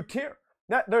that you tear.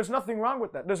 There's nothing wrong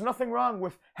with that. There's nothing wrong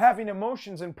with having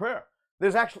emotions in prayer.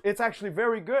 It's actually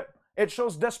very good. It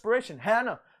shows desperation.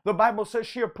 Hannah, the Bible says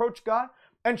she approached God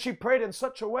and she prayed in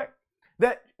such a way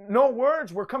that no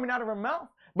words were coming out of her mouth,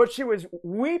 but she was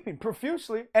weeping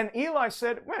profusely. And Eli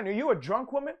said, man, are you a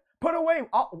drunk woman? Put away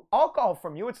alcohol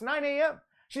from you. It's 9 a.m.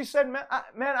 She said, man,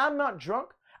 I'm not drunk.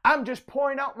 I'm just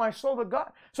pouring out my soul to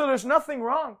God. So there's nothing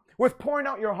wrong with pouring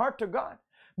out your heart to God.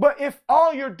 But if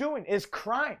all you're doing is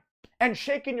crying and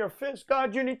shaking your fist,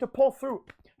 God, you need to pull through.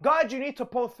 God, you need to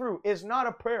pull through is not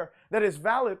a prayer that is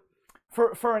valid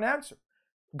for an answer.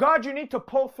 God, you need to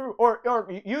pull through,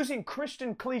 or using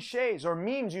Christian cliches or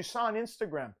memes you saw on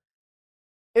Instagram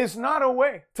is not a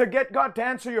way to get God to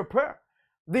answer your prayer.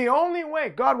 The only way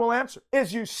God will answer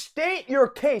is you state your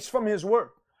case from His Word.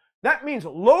 That means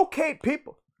locate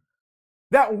people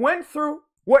that went through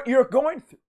what you're going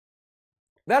through.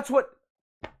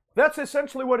 That's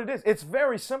essentially what it is. It's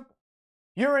very simple.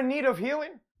 You're in need of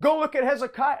healing? Go look at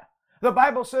Hezekiah. The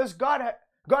Bible says God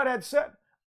had said,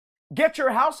 get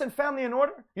your house and family in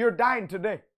order. You're dying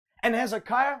today. And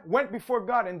Hezekiah went before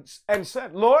God and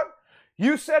said, Lord,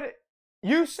 you said it.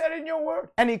 You said in your word.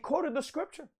 And he quoted the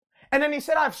scripture. And then he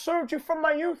said, I've served you from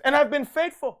my youth and I've been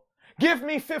faithful. Give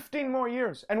me 15 more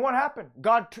years. And what happened?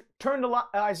 God turned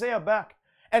Isaiah back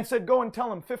and said, go and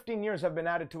tell him 15 years have been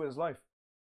added to his life.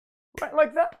 Right,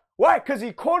 like that. Why? Because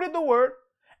he quoted the word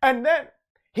and then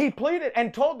he pleaded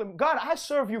and told them, God, I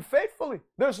serve you faithfully.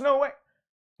 There's no way.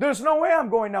 There's no way I'm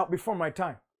going out before my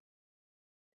time.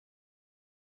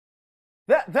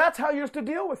 That's how you have to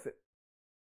deal with it.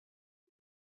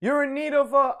 You're in need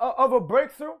of a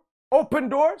breakthrough. Open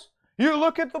doors. You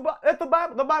look at the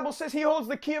Bible. The Bible says He holds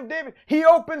the key of David. He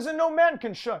opens and no man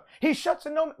can shut. He shuts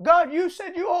and no man. God, you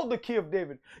said you hold the key of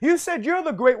David. You said you're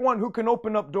the great one who can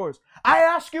open up doors. I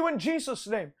ask you in Jesus'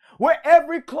 name, where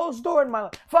every closed door in my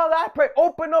life, Father, I pray,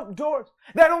 open up doors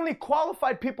that only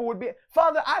qualified people would be.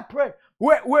 Father, I pray,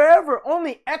 wherever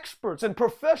only experts and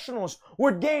professionals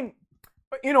would gain,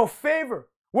 favor,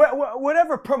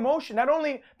 whatever promotion that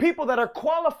only people that are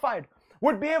qualified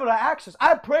would be able to access.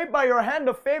 I pray by your hand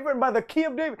of favor and by the key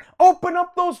of David, open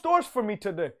up those doors for me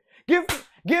today.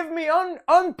 Give me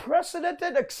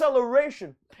unprecedented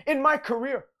acceleration in my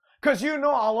career, because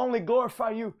I'll only glorify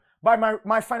you by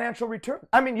my financial return.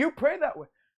 I mean, you pray that way.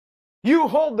 You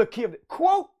hold the key of it.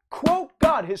 Quote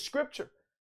God, His scripture.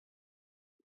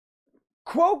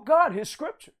 Quote God, His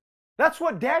scripture. That's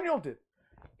what Daniel did.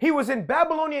 He was in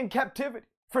Babylonian captivity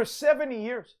for 70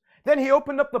 years. Then he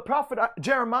opened up the prophet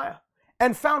Jeremiah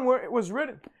and found where it was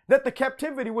written that the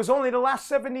captivity was only to last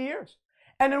 70 years.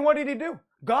 And then what did he do?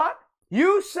 God,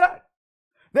 you said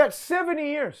that 70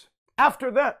 years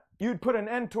after that, you'd put an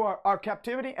end to our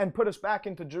captivity and put us back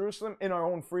into Jerusalem in our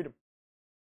own freedom.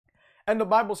 And the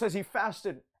Bible says he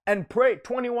fasted and prayed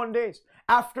 21 days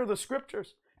after the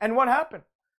scriptures. And what happened?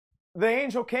 The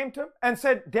angel came to him and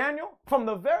said, Daniel, from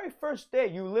the very first day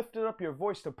you lifted up your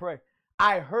voice to pray,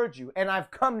 I heard you and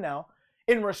I've come now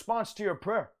in response to your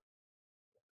prayer.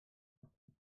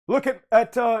 Look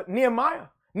at Nehemiah.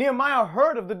 Nehemiah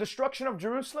heard of the destruction of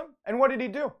Jerusalem, and what did he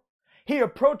do? He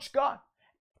approached God.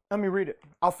 Let me read it.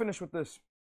 I'll finish with this.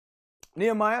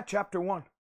 Nehemiah chapter 1.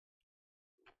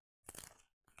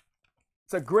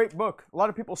 It's a great book. A lot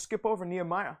of people skip over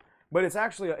Nehemiah, but it's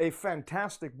actually a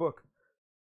fantastic book.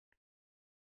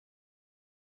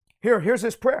 Here's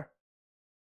his prayer.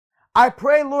 I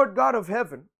pray, Lord God of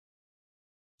heaven.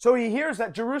 So he hears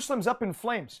that Jerusalem's up in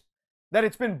flames, that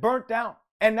it's been burnt down.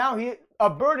 And now a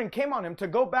burden came on him to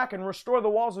go back and restore the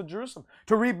walls of Jerusalem,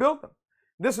 to rebuild them.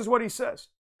 This is what he says.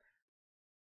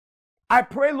 I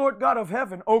pray, Lord God of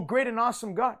heaven, O great and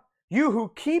awesome God, you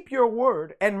who keep your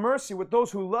word and mercy with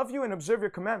those who love you and observe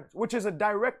your commandments, which is a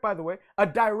direct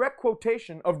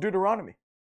quotation of Deuteronomy.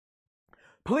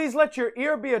 Please let your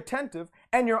ear be attentive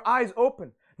and your eyes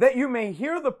open, that you may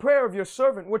hear the prayer of your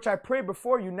servant, which I pray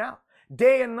before you now,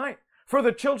 day and night, for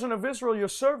the children of Israel, your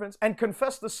servants, and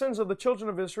confess the sins of the children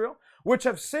of Israel, which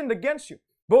have sinned against you.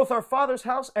 Both our father's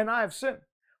house and I have sinned.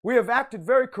 We have acted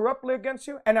very corruptly against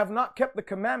you, and have not kept the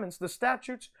commandments, the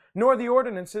statutes, nor the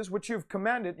ordinances which you have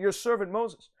commanded your servant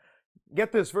Moses.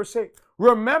 Get this, verse 8.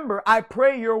 Remember, I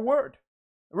pray, your word.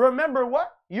 Remember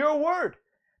what? Your word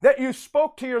that you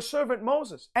spoke to your servant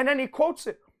Moses. And then he quotes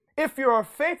it. If you are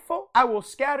faithful, I will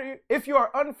scatter you. If you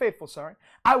are unfaithful,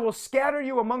 I will scatter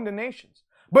you among the nations.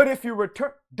 But if you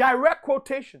return, direct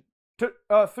quotation through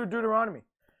Deuteronomy.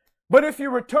 But if you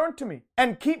return to me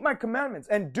and keep my commandments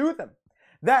and do them,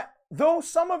 that though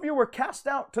some of you were cast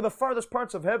out to the farthest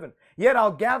parts of heaven, yet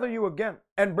I'll gather you again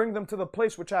and bring them to the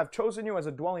place which I have chosen you as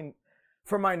a dwelling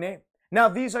for my name. Now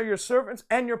these are your servants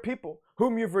and your people,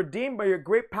 whom you've redeemed by your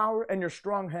great power and your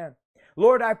strong hand.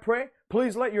 Lord, I pray,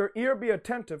 please let your ear be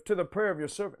attentive to the prayer of your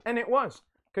servant. And it was,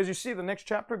 because you see the next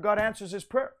chapter, God answers his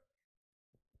prayer.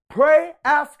 Pray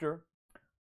after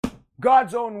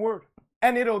God's own word.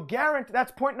 And it'll guarantee,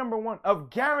 that's point number one, of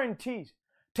guarantees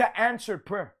to answered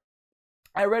prayer.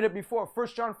 I read it before, 1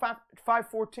 John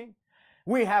 5:14.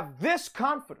 We have this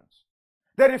confidence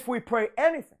that if we pray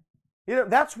anything,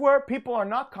 that's where people are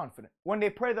not confident, when they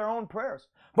pray their own prayers.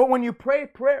 But when you pray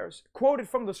prayers quoted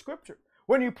from the scripture,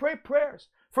 when you pray prayers,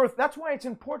 that's why it's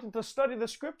important to study the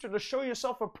scripture, to show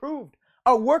yourself approved,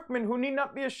 a workman who need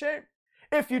not be ashamed.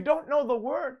 If you don't know the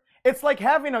word, it's like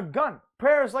having a gun.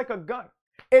 Prayer is like a gun.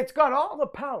 It's got all the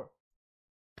power.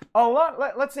 A lot,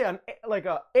 let's say like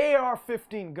a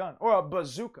AR-15 gun or a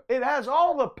bazooka. It has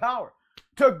all the power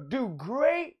to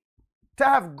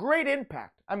have great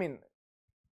impact. I mean,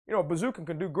 a bazooka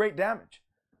can do great damage.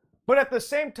 But at the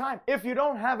same time, if you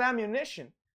don't have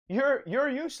ammunition, you're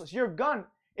useless. Your gun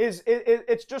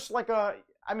it's just like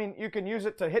you can use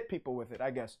it to hit people with it,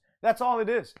 I guess. That's all it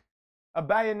is. A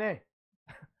bayonet.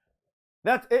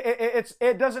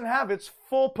 It doesn't have its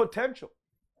full potential.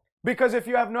 Because if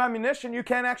you have no ammunition, you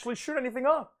can't actually shoot anything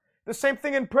off. The same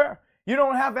thing in prayer. You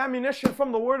don't have ammunition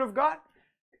from the Word of God.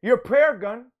 Your prayer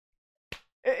gun,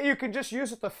 you can just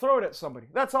use it to throw it at somebody.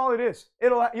 That's all it is.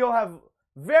 You'll have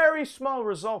very small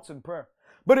results in prayer.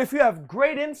 But if you have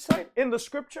great insight in the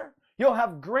scripture, you'll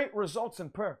have great results in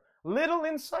prayer. Little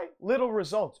insight, little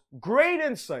results. Great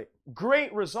insight,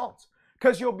 great results.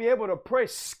 Because you'll be able to pray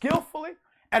skillfully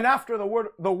and after the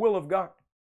will of God.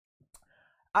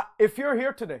 If you're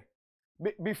here today,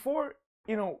 before,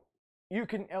 you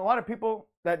can, a lot of people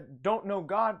that don't know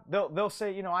God, they'll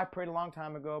say, I prayed a long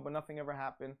time ago, but nothing ever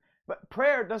happened. But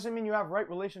prayer doesn't mean you have right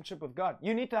relationship with God.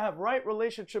 You need to have right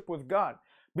relationship with God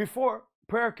before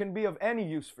prayer can be of any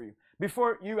use for you.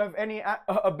 Before you have any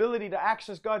ability to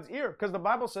access God's ear. Because the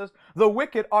Bible says the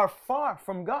wicked are far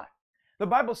from God. The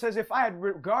Bible says if I had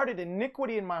regarded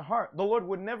iniquity in my heart, the Lord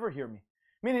would never hear me.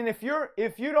 Meaning if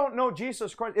you don't know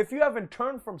Jesus Christ, if you haven't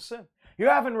turned from sin, you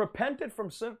haven't repented from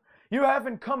sin, you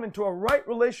haven't come into a right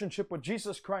relationship with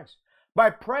Jesus Christ by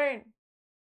praying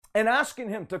and asking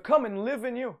Him to come and live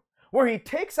in you, where He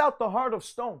takes out the heart of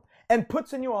stone and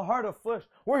puts in you a heart of flesh,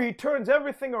 where He turns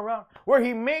everything around, where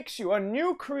He makes you a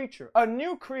new creature, a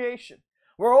new creation,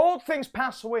 where old things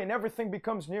pass away and everything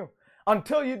becomes new.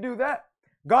 Until you do that,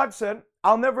 God said,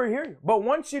 I'll never hear you. But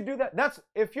once you do that,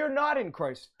 if you're not in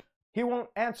Christ, He won't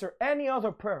answer any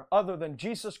other prayer other than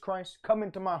Jesus Christ, come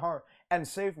into my heart and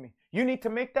save me. You need to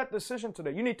make that decision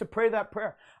today. You need to pray that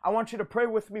prayer. I want you to pray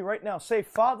with me right now. Say,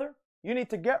 Father, you need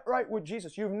to get right with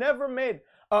Jesus. You've never made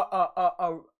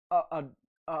a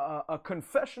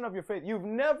confession of your faith.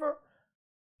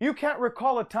 You can't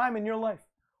recall a time in your life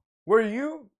where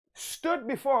you stood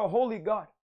before a holy God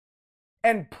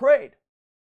and prayed,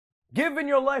 giving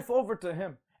your life over to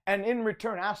Him, and in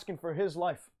return asking for His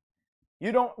life.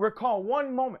 You don't recall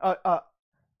one moment,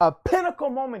 a pinnacle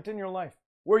moment in your life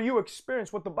where you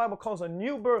experience what the Bible calls a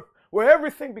new birth, where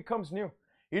everything becomes new.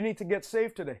 You need to get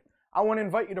saved today. I want to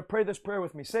invite you to pray this prayer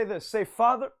with me. Say this. Say,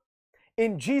 Father,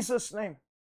 in Jesus' name,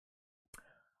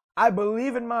 I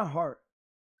believe in my heart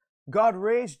God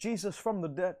raised Jesus from the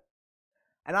dead,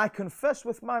 and I confess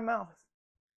with my mouth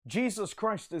Jesus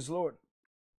Christ is Lord.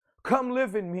 Come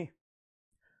live in me.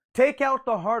 Take out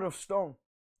the heart of stone.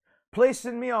 Place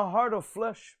in me a heart of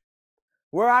flesh.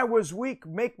 Where I was weak,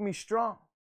 make me strong.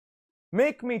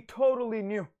 Make me totally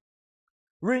new.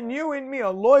 Renew in me a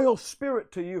loyal spirit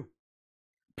to you.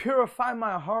 Purify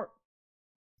my heart.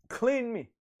 Clean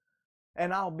me,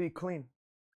 and I'll be clean.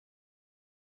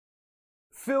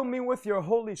 Fill me with your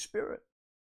Holy Spirit.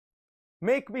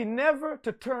 Make me never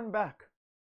to turn back.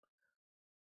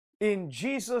 In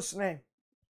Jesus' name,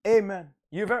 amen.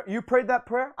 You prayed that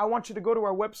prayer? I want you to go to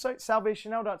our website,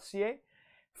 salvationnow.ca.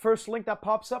 First link that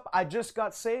pops up. I just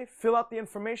got saved. Fill out the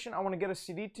information. I want to get a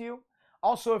CD to you.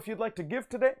 Also, if you'd like to give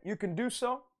today, you can do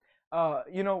so.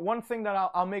 One thing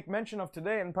that I'll make mention of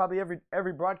today, and probably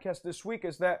every broadcast this week,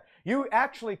 is that you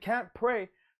actually can't pray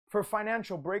for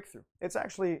financial breakthrough. It's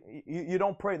actually, you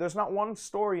don't pray. There's not one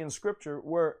story in Scripture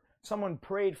where someone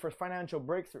prayed for financial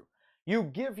breakthrough. You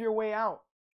give your way out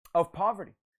of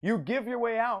poverty. You give your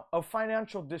way out of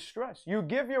financial distress. You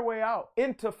give your way out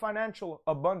into financial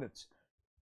abundance.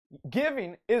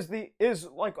 Giving is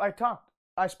like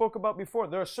I spoke about before.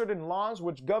 There are certain laws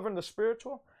which govern the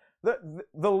spiritual. The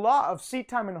law of seed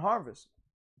time and harvest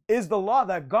is the law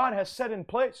that God has set in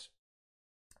place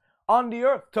on the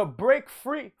earth to break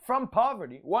free from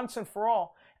poverty once and for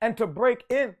all, and to break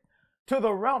in to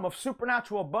the realm of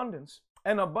supernatural abundance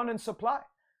and abundant supply.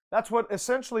 That's what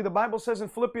essentially the Bible says in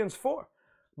Philippians 4.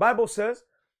 Bible says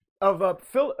of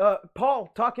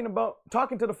Paul talking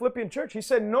to the Philippian church. He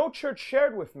said, no church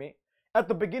shared with me at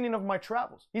the beginning of my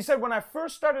travels. He said, when I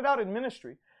first started out in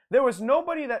ministry, there was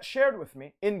nobody that shared with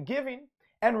me in giving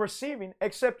and receiving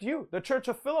except you, the church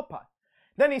of Philippi.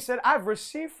 Then he said, I've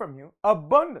received from you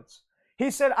abundance. He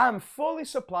said, I'm fully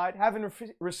supplied, having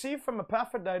received from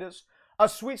Epaphroditus a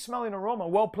sweet-smelling aroma,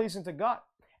 well-pleasing to God.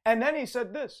 And then he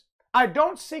said this, I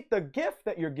don't seek the gift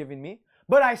that you're giving me,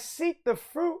 but I seek the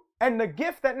fruit and the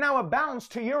gift that now abounds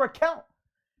to your account.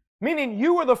 Meaning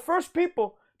you were the first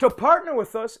people to partner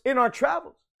with us in our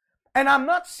travels. And I'm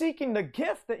not seeking the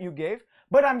gift that you gave,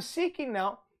 but I'm seeking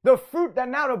now the fruit that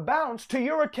now abounds to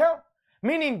your account.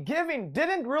 Meaning giving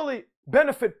didn't really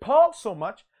benefit Paul so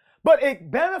much, but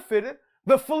it benefited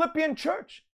the Philippian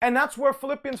church. And that's where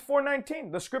Philippians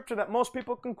 4:19, the scripture that most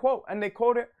people can quote, and they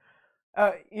quote it,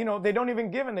 they don't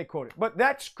even give and they quote it. But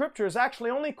that scripture is actually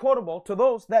only quotable to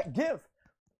those that give.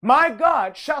 My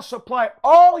God shall supply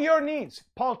all your needs,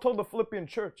 Paul told the Philippian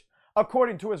church,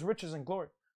 according to his riches and glory.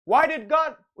 Why did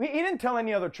God? He didn't tell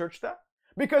any other church that.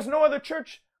 Because no other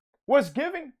church was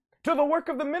giving to the work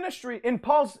of the ministry in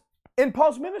Paul's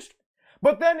ministry.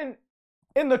 But then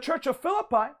in the church of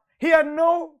Philippi, he had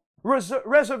no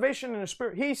reservation in his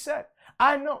spirit. He said,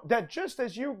 I know that just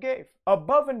as you gave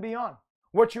above and beyond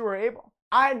what you were able,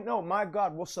 I know my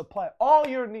God will supply all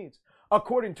your needs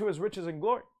according to his riches and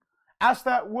glory. Ask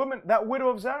that woman, that widow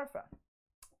of Zarephath.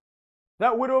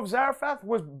 That widow of Zarephath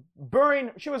was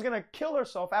she was going to kill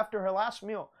herself after her last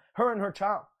meal, her and her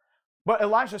child. But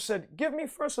Elijah said, give me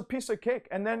first a piece of cake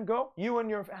and then go, you and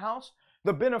your house.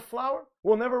 The bin of flour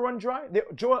will never run dry.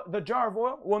 The jar of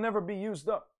oil will never be used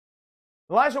up.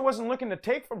 Elijah wasn't looking to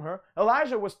take from her.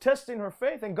 Elijah was testing her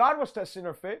faith, and God was testing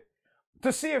her faith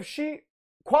to see if she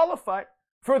qualified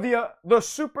for the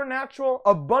supernatural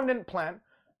abundant plan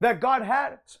that God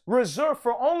had reserved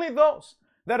for only those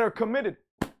that are committed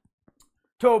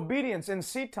to obedience in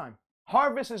seed time.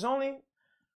 Harvest is only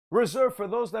reserved for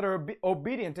those that are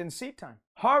obedient in seed time.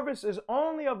 Harvest is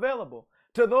only available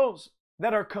to those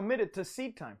that are committed to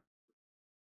seed time.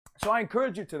 So I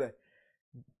encourage you today,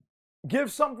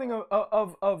 give something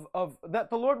of that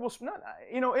the Lord will not.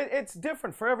 It's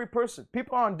different for every person.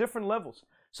 People are on different levels.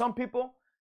 Some people,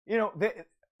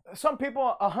 some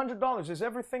people $100 is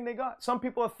everything they got. Some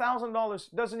people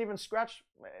 $1,000 doesn't even scratch,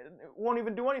 won't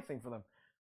even do anything for them.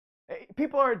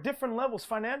 People are at different levels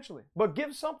financially, but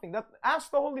give something. Ask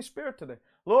the Holy Spirit today,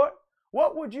 Lord,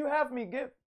 what would you have me give?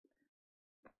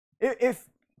 If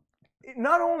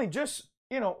not only just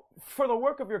for the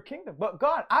work of your kingdom, but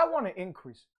God, I want to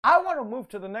increase. I want to move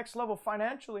to the next level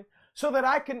financially so that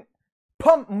I can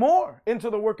pump more into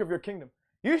the work of your kingdom.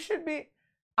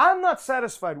 I'm not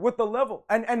satisfied with the level,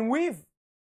 and we've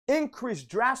increased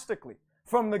drastically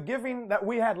from the giving that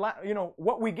we had,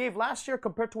 what we gave last year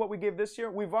compared to what we gave this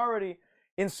year. We've already,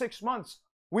 in 6 months,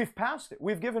 we've passed it.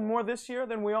 We've given more this year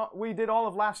than we did all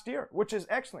of last year, which is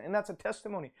excellent, and that's a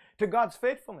testimony to God's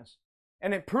faithfulness.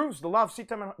 And it proves the law of seed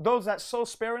time. Those that sow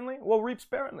sparingly will reap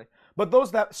sparingly. But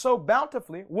those that sow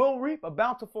bountifully will reap a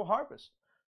bountiful harvest.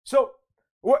 So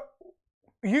what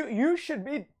you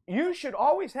should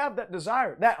always have that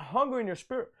desire, that hunger in your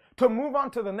spirit to move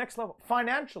on to the next level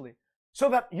financially, so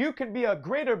that you can be a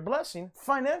greater blessing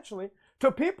financially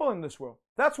to people in this world.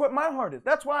 That's what my heart is.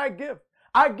 That's why I give.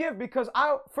 I give because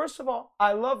first of all,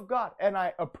 I love God and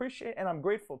I appreciate and I'm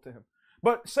grateful to Him.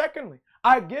 But secondly,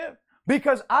 I give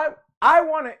because I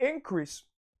want to increase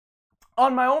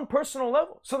on my own personal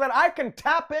level so that I can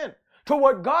tap in to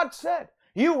what God said.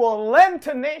 You will lend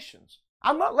to nations.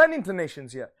 I'm not lending to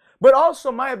nations yet, but also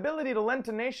my ability to lend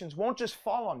to nations won't just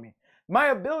fall on me. My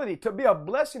ability to be a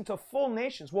blessing to full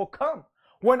nations will come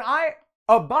when I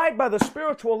abide by the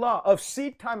spiritual law of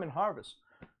seed time and harvest.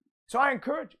 So I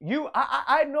encourage you.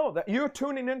 I know that you're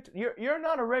tuning in. You're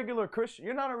not a regular Christian.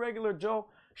 You're not a regular Joe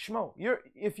Schmo.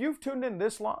 If you've tuned in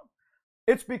this long,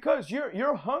 it's because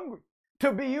you're hungry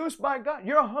to be used by God.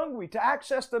 You're hungry to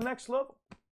access the next level.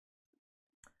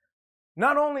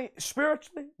 Not only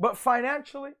spiritually, but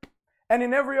financially and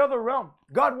in every other realm.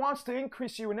 God wants to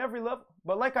increase you in every level.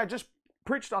 But like I just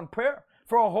preached on prayer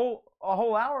for a whole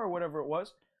hour or whatever it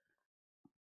was,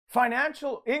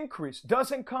 financial increase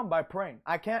doesn't come by praying.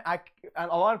 And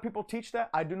a lot of people teach that.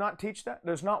 I do not teach that.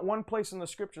 There's not one place in the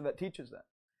scripture that teaches that.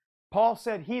 Paul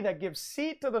said, he that gives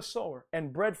seed to the sower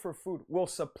and bread for food will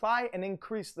supply and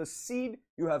increase the seed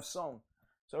you have sown.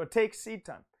 So it takes seed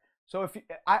time. So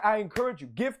I encourage you,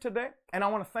 give today. And I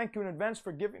want to thank you in advance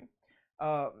for giving.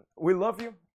 We love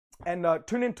you. And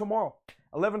tune in tomorrow,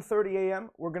 11:30 a.m.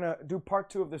 We're going to do part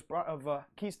 2 of this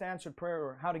Keys to Answered Prayer,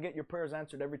 or how to get your prayers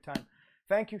answered every time.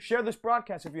 Thank you. Share this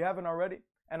broadcast if you haven't already.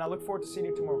 And I look forward to seeing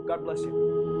you tomorrow. God bless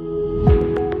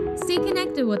you. Stay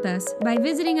connected with us by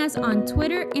visiting us on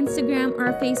Twitter, Instagram,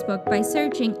 or Facebook by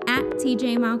searching at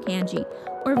TJ Malkanji,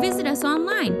 or visit us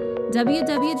online,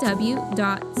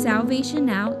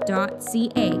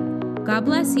 www.salvationnow.ca. God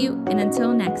bless you, and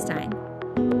until next time.